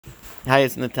Hi,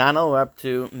 it's Natanel. We're up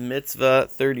to mitzvah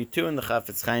 32 in the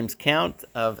Chafetz Chaim's count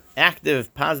of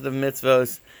active, positive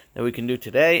mitzvahs that we can do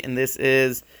today, and this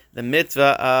is the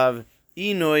mitzvah of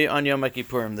Inui on Yom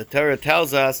Kippurim. The Torah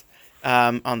tells us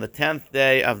on the 10th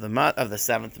day of the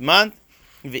 7th month,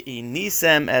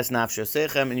 V'inisem es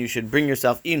nafshosechem, and you should bring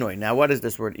yourself Inui. Now, what is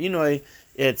this word Inui?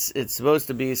 It's supposed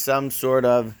to be some sort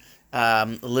of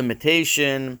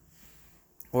limitation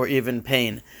or even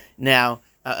pain. Now,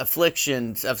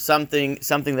 afflictions of something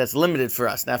that's limited for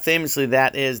us. Now, famously,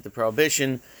 that is the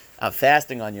prohibition of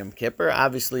fasting on Yom Kippur.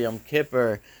 Obviously, Yom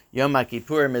Kippur, Yom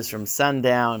Kippurim is from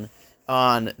sundown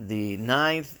on the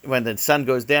 9th, when the sun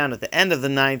goes down at the end of the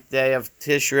 9th day of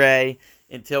Tishrei,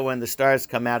 until when the stars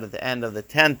come out at the end of the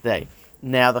 10th day.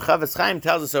 Now, the Chafetz Chaim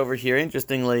tells us over here,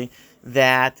 interestingly,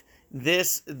 that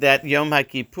Yom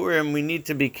HaKippurim, we need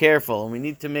to be careful, and we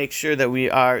need to make sure that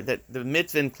that the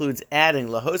mitzvah includes adding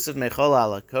lahosav mechol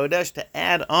ala kodesh, to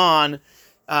add on,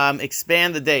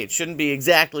 expand the day. It shouldn't be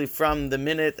exactly from the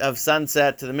minute of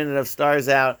sunset to the minute of stars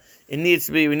out. We need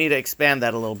to expand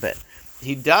that a little bit.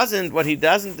 What he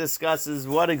doesn't discuss is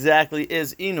what exactly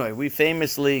is Inui. We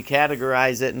famously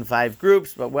categorize it in 5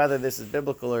 groups, but whether this is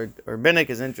biblical or rabbinic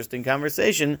is an interesting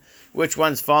conversation. Which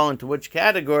ones fall into which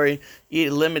category?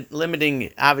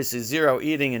 Limiting, obviously, 0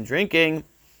 eating and drinking,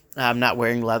 not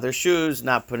wearing leather shoes,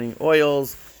 not putting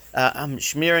oils,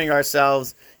 smearing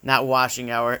ourselves, not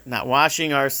washing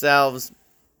ourselves,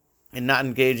 and not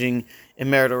engaging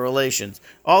in marital relations.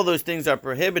 All those things are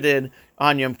prohibited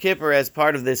on Yom Kippur as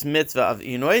part of this mitzvah of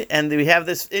Inui. And we have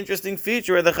this interesting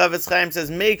feature where the Chafetz Chaim says,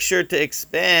 make sure to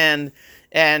expand,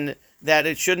 and that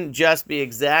it shouldn't just be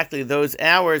exactly those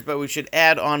hours, but we should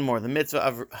add on more. The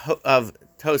mitzvah of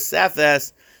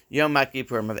Tosefes Yom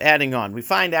Kippurim, of adding on. We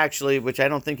find actually, which I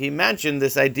don't think he mentioned,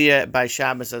 this idea by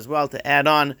Shabbos as well, to add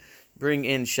on, bring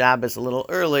in Shabbos a little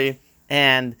early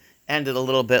and end it a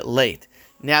little bit late.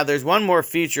 Now, there's one more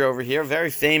feature over here, a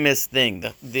very famous thing.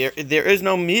 There is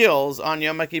no meals on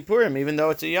Yom Kippurim, even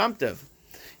though it's a Yom Tov.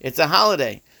 It's a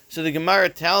holiday. So the Gemara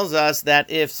tells us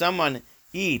that if someone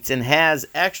eats and has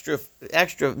extra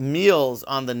meals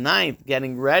on the 9th,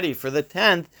 getting ready for the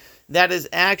 10th, that is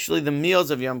actually the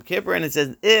meals of Yom Kippur. And it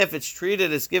says, if it's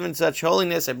treated as given such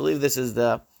holiness, I believe this is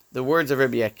the words of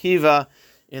Rabbi Akiva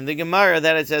in the Gemara,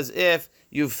 that it says, if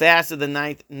you fasted the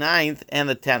 9th and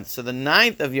the 10th. So the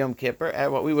 9th of Yom Kippur,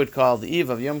 at what we would call the eve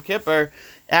of Yom Kippur,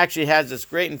 actually has this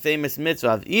great and famous mitzvah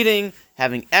of eating,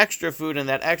 having extra food, and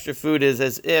that extra food is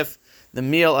as if the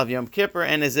meal of Yom Kippur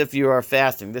and as if you are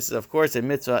fasting. This is, of course, a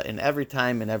mitzvah in every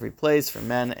time and every place for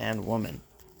men and women.